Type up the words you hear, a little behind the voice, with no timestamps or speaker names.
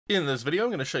In this video, I'm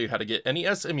going to show you how to get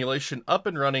NES emulation up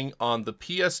and running on the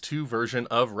PS2 version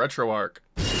of Retroarch.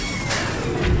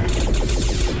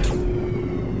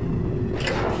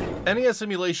 NES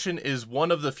emulation is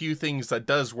one of the few things that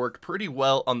does work pretty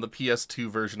well on the PS2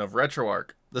 version of Retroarch.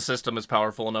 The system is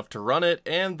powerful enough to run it,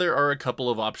 and there are a couple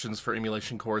of options for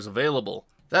emulation cores available.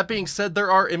 That being said,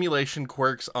 there are emulation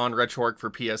quirks on Retroarch for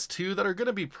PS2 that are going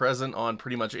to be present on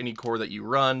pretty much any core that you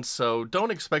run, so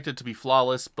don't expect it to be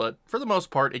flawless, but for the most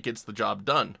part it gets the job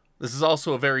done. This is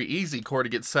also a very easy core to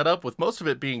get set up, with most of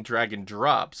it being drag and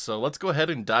drop, so let's go ahead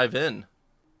and dive in.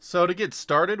 So to get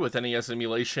started with NES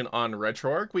emulation on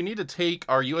Retroarch, we need to take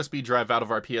our USB drive out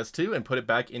of our PS2 and put it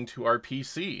back into our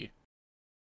PC.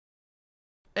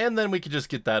 And then we could just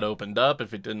get that opened up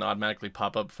if it didn't automatically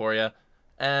pop up for you.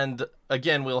 And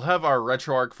again, we'll have our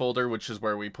Retroarch folder, which is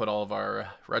where we put all of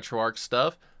our Retroarch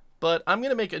stuff. But I'm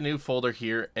going to make a new folder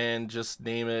here and just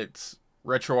name it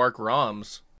Retroarch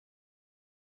ROMs.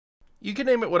 You can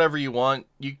name it whatever you want.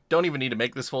 You don't even need to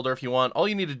make this folder if you want. All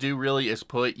you need to do really is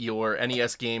put your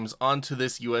NES games onto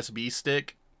this USB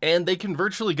stick, and they can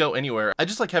virtually go anywhere. I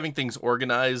just like having things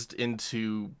organized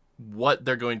into what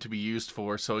they're going to be used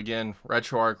for. So again,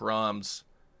 Retroarch ROMs.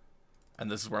 And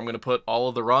this is where I'm going to put all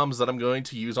of the ROMs that I'm going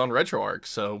to use on Retroarch,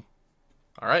 so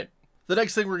alright. The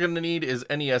next thing we're going to need is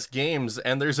NES Games,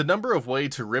 and there's a number of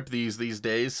ways to rip these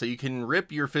days. So you can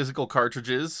rip your physical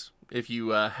cartridges if you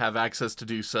have access to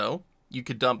do so. You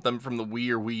could dump them from the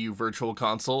Wii or Wii U Virtual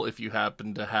Console if you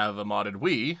happen to have a modded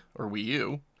Wii or Wii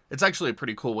U. It's actually a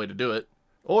pretty cool way to do it.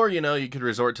 Or, you know, you could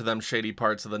resort to them shady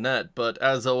parts of the net, but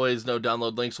as always, no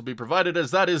download links will be provided as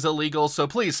that is illegal, so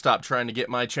please stop trying to get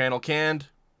my channel canned.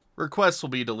 Requests will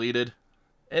be deleted.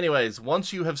 Anyways,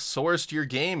 once you have sourced your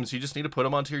games, you just need to put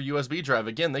them onto your USB drive.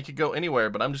 Again, they could go anywhere,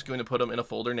 but I'm just going to put them in a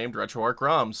folder named Retroarch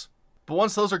ROMs. But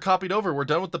once those are copied over, we're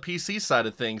done with the PC side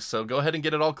of things, so go ahead and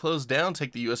get it all closed down,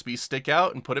 take the USB stick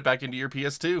out, and put it back into your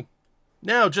PS2.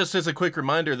 Now, just as a quick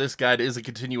reminder, this guide is a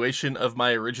continuation of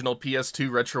my original PS2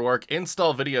 Retroarch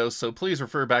install video, so please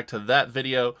refer back to that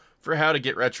video for how to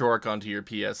get Retroarch onto your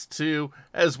PS2,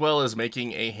 as well as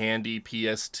making a handy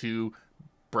PS2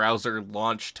 browser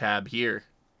launch tab here.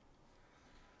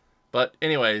 But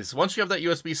anyways, once you have that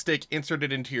USB stick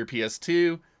inserted into your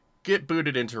PS2, get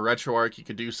booted into Retroarch. You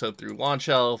could do so through Launch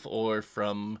Elf or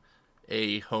from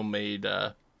a homemade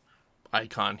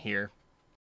icon here.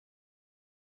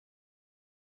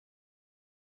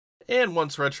 And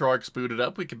once Retroarch's booted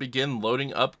up, we could begin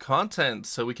loading up content.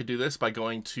 So we could do this by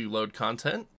going to Load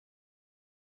Content.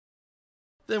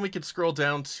 Then we could scroll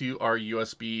down to our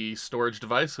USB storage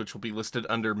device, which will be listed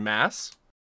under Mass.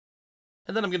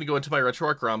 And then I'm going to go into my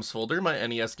Retroarch ROMs folder, my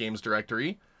NES Games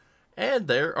directory, and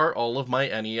there are all of my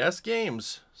NES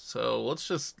games. So let's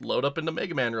just load up into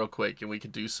Mega Man real quick, and we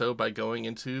could do so by going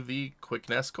into the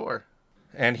QuickNES Core.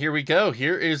 And here we go.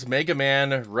 Here is Mega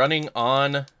Man running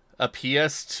on a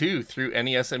PS2 through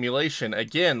NES emulation.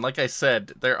 Again, like I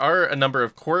said, there are a number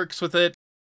of quirks with it.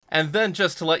 And then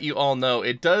just to let you all know,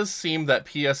 it does seem that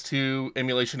PS2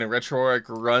 emulation in Retroarch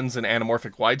runs an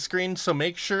anamorphic widescreen, so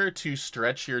make sure to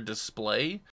stretch your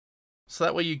display so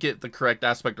that way you get the correct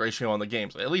aspect ratio on the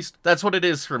games. At least that's what it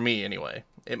is for me anyway.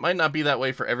 It might not be that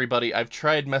way for everybody. I've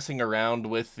tried messing around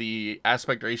with the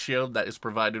aspect ratio that is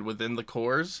provided within the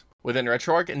cores within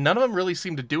Retroarch, and none of them really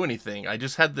seem to do anything. I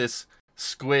just had this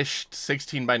squished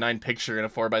 16:9 picture in a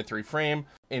 4:3 frame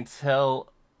until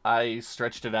I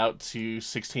stretched it out to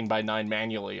 16:9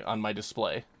 manually on my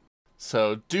display.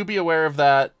 So do be aware of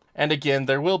that. And again,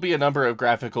 there will be a number of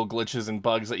graphical glitches and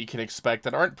bugs that you can expect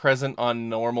that aren't present on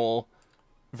normal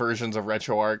versions of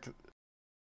Retroarch.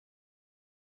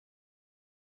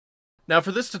 Now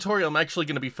for this tutorial, I'm actually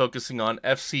going to be focusing on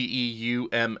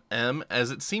FCEUmm,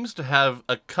 as it seems to have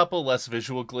a couple less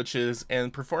visual glitches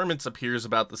and performance appears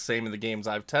about the same in the games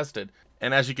I've tested.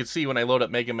 And as you can see when I load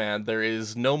up Mega Man, there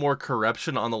is no more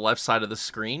corruption on the left side of the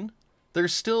screen.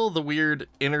 There's still the weird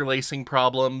interlacing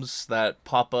problems that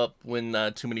pop up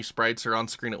when too many sprites are on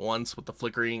screen at once with the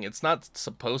flickering. It's not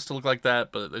supposed to look like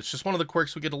that, but it's just one of the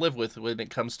quirks we get to live with when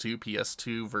it comes to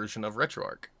PS2 version of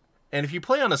Retroarch. And if you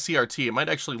play on a CRT, it might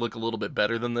actually look a little bit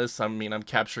better than this. I mean, I'm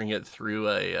capturing it through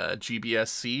a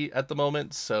GBSC at the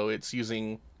moment, so it's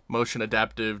using motion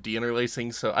adaptive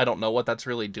deinterlacing, so I don't know what that's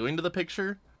really doing to the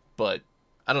picture, but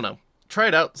I don't know. Try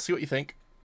it out, see what you think.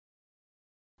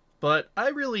 But I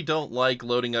really don't like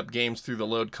loading up games through the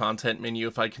load content menu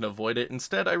if I can avoid it.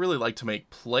 Instead, I really like to make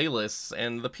playlists,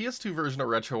 and the PS2 version of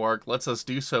Retroarch lets us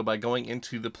do so by going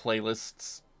into the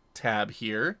Playlists tab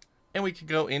here, and we can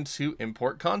go into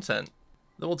Import Content.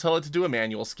 Then we'll tell it to do a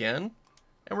manual scan,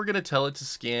 and we're going to tell it to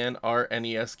scan our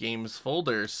NES Games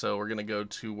folder. So we're going to go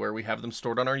to where we have them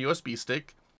stored on our USB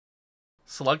stick,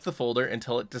 select the folder, and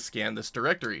tell it to scan this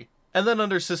directory. And then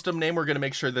under system name, we're going to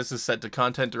make sure this is set to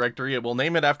content directory. It will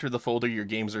name it after the folder your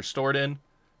games are stored in.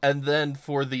 And then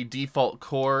for the default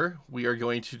core, we are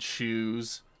going to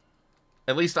choose,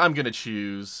 at least I'm going to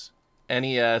choose,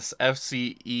 NES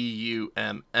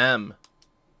FCEUmm.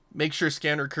 Make sure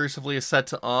scan recursively is set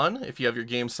to on if you have your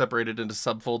games separated into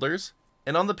subfolders.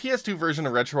 And on the PS2 version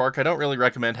of Retroarch, I don't really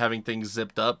recommend having things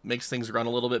zipped up. Makes things run a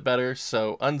little bit better,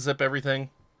 so unzip everything.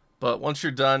 But once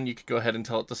you're done, you can go ahead and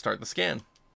tell it to start the scan.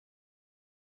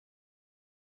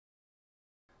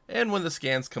 And when the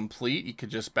scan's complete, you could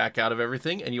just back out of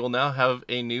everything, and you will now have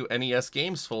a new NES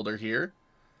Games folder here.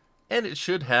 And it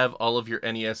should have all of your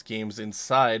NES games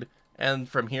inside. And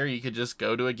from here, you could just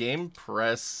go to a game,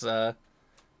 press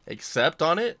accept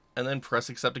on it, and then press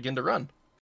accept again to run.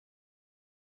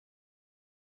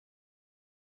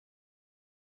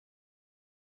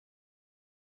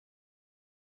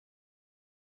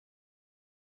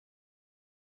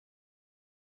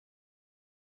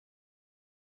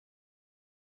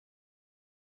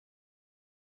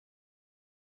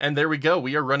 And there we go,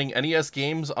 we are running NES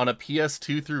games on a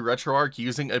PS2 through Retroarch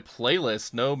using a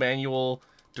playlist. No manual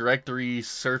directory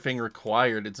surfing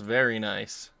required. It's very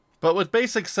nice. But with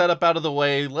basic setup out of the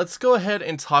way, let's go ahead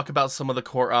and talk about some of the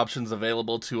core options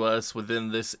available to us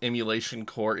within this emulation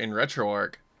core in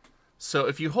Retroarch. So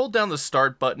if you hold down the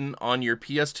start button on your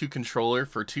PS2 controller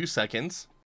for 2 seconds,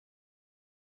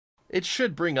 it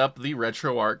should bring up the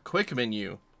Retroarch quick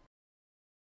menu.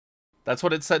 That's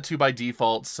what it's set to by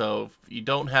default, so if you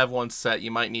don't have one set, you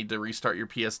might need to restart your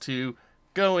PS2,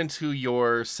 go into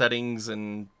your settings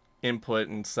and input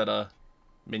and set a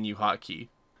menu hotkey.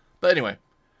 But anyway,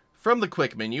 from the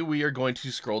quick menu, we are going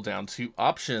to scroll down to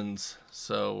options.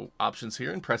 So options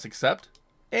here and press accept.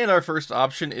 And our first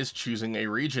option is choosing a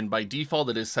region. By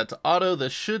default, it is set to auto.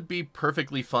 This should be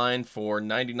perfectly fine for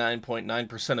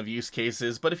 99.9% of use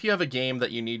cases, but if you have a game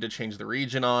that you need to change the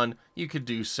region on, you could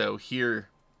do so here.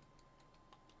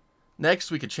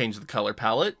 Next, we could change the color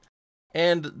palette,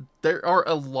 and there are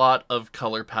a lot of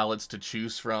color palettes to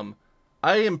choose from.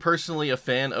 I am personally a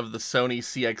fan of the Sony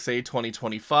CXA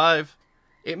 2025.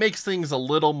 It makes things a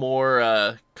little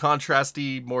more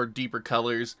contrasty, more deeper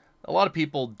colors. A lot of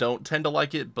people don't tend to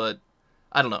like it, but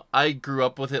I don't know. I grew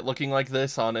up with it looking like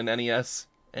this on an NES,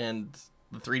 and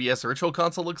the 3DS Virtual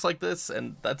Console looks like this,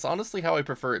 and that's honestly how I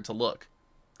prefer it to look.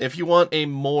 If you want a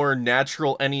more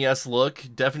natural NES look,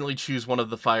 definitely choose one of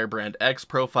the Firebrand X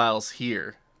profiles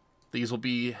here. These will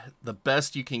be the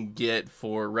best you can get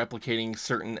for replicating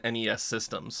certain NES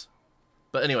systems.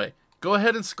 But anyway, go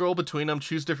ahead and scroll between them,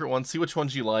 choose different ones, see which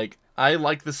ones you like. I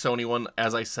like the Sony one,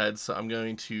 as I said, so I'm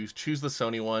going to choose the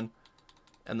Sony one,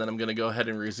 and then I'm going to go ahead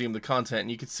and resume the content, and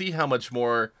you can see how much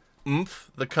more oomph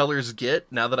the colors get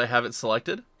now that I have it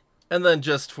selected. And then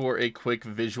just for a quick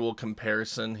visual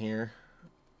comparison here,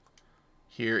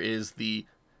 here is the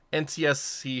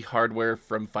NTSC hardware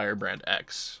from Firebrand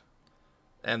X.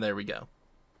 And there we go.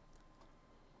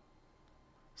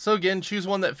 So again, choose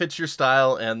one that fits your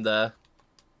style and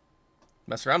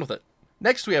mess around with it.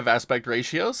 Next we have aspect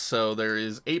ratios. So there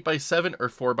is 8:7 or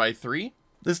 4:3.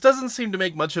 This doesn't seem to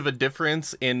make much of a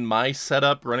difference in my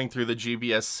setup running through the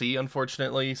GBSC,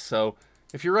 unfortunately. So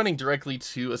if you're running directly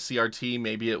to a CRT,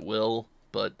 maybe it will.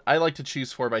 But I like to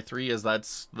choose 4:3 as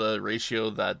that's the ratio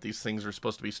that these things are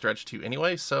supposed to be stretched to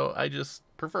anyway, so I just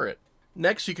prefer it.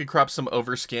 Next, you could crop some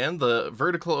overscan. The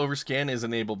vertical overscan is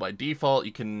enabled by default.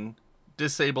 You can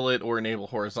disable it or enable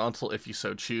horizontal if you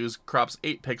so choose. Crops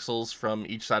 8 pixels from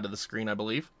each side of the screen, I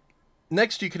believe.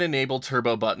 Next, you can enable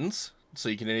turbo buttons. So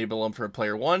you can enable them for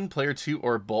player 1, player 2,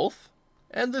 or both.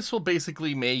 And this will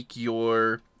basically make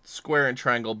your square and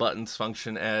triangle buttons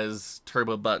function as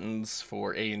turbo buttons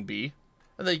for A and B.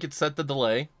 And then you can set the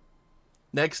delay.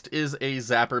 Next is a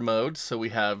zapper mode. So we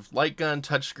have light gun,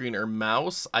 touchscreen, or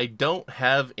mouse. I don't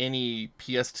have any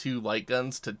PS2 light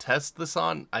guns to test this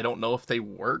on. I don't know if they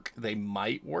work. They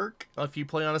might work if you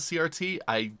play on a CRT.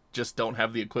 I just don't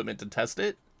have the equipment to test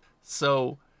it.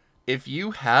 So if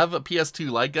you have a PS2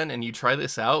 light gun and you try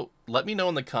this out, let me know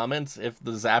in the comments if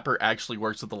the zapper actually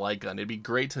works with the light gun. It'd be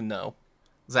great to know.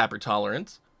 Zapper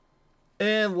tolerance.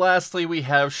 And lastly, we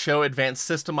have show advanced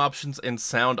system options and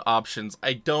sound options.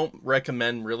 I don't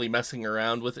recommend really messing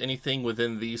around with anything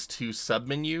within these two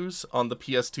submenus on the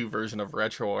PS2 version of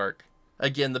Retroarch.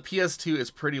 Again, the PS2 is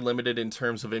pretty limited in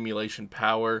terms of emulation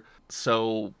power,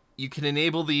 so you can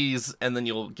enable these and then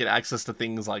you'll get access to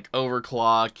things like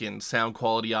overclock and sound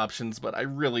quality options, but I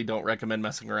really don't recommend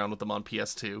messing around with them on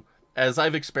PS2. as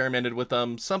I've experimented with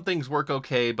them, some things work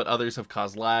okay, but others have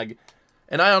caused lag.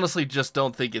 And I honestly just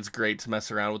don't think it's great to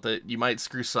mess around with it. You might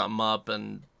screw something up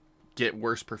and get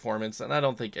worse performance, and I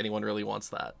don't think anyone really wants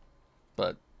that.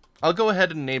 But I'll go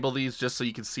ahead and enable these just so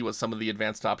you can see what some of the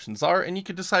advanced options are, and you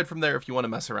can decide from there if you want to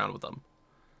mess around with them.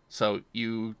 So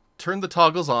you turn the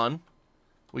toggles on.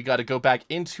 We got to go back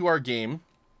into our game,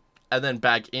 and then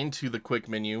back into the quick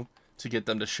menu to get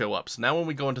them to show up. So now when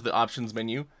we go into the options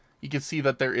menu, you can see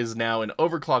that there is now an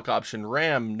overclock option,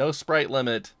 RAM, no sprite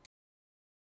limit,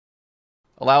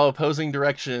 allow opposing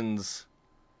directions,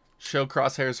 show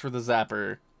crosshairs for the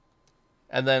zapper,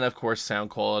 and then of course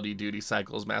sound quality, duty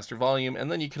cycles, master volume,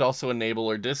 and then you could also enable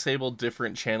or disable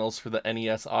different channels for the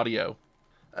NES audio.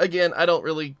 Again, I don't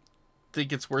really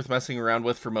think it's worth messing around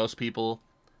with for most people,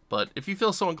 but if you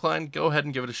feel so inclined, go ahead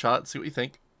and give it a shot, see what you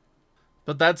think.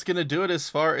 But that's going to do it as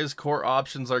far as core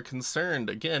options are concerned.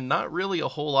 Again, not really a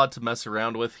whole lot to mess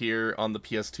around with here on the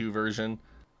PS2 version.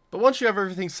 But once you have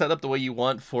everything set up the way you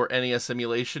want for NES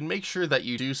emulation, make sure that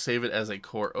you do save it as a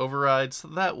core override, so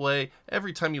that way,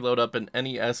 every time you load up an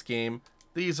NES game,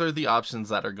 these are the options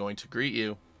that are going to greet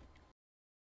you.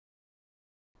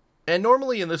 And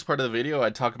normally in this part of the video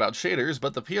I'd talk about shaders,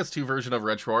 but the PS2 version of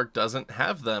Retroarch doesn't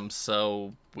have them,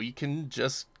 so we can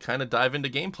just kind of dive into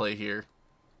gameplay here.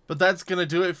 But that's going to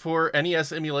do it for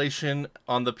NES emulation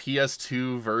on the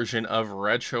PS2 version of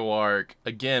Retroarch.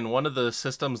 Again, one of the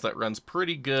systems that runs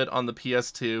pretty good on the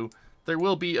PS2. There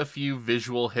will be a few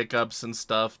visual hiccups and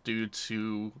stuff due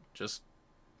to just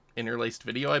interlaced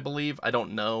video, I believe. I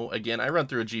don't know. Again, I run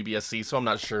through a GBSC, so I'm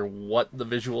not sure what the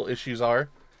visual issues are.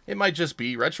 It might just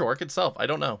be Retroarch itself, I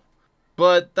don't know.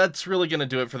 But that's really going to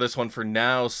do it for this one for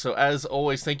now, so as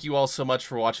always, thank you all so much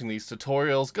for watching these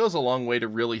tutorials. It goes a long way to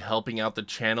really helping out the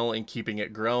channel and keeping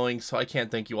it growing, so I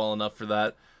can't thank you all enough for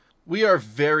that. We are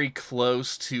very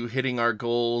close to hitting our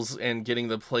goals and getting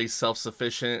the place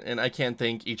self-sufficient, and I can't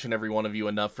thank each and every one of you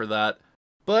enough for that.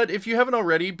 But if you haven't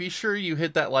already, be sure you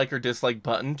hit that like or dislike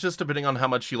button, just depending on how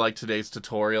much you like today's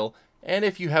tutorial. And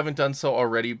if you haven't done so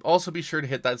already, also be sure to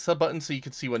hit that sub button so you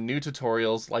can see when new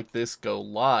tutorials like this go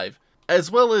live,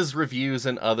 as well as reviews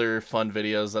and other fun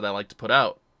videos that I like to put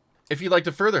out. If you'd like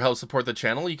to further help support the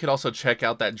channel, you could also check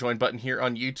out that join button here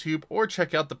on YouTube, or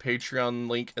check out the Patreon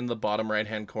link in the bottom right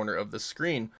hand corner of the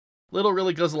screen. Little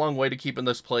really goes a long way to keeping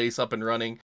this place up and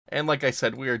running, and like I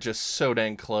said, we are just so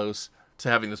dang close to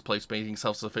having this place being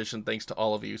self-sufficient thanks to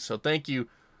all of you. So thank you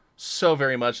so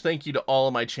very much. Thank you to all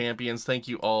of my champions. Thank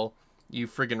you all. You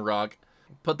friggin' rock.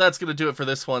 But that's going to do it for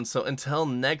this one. So until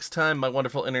next time, my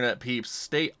wonderful internet peeps,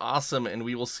 stay awesome, and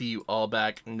we will see you all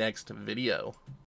back next video.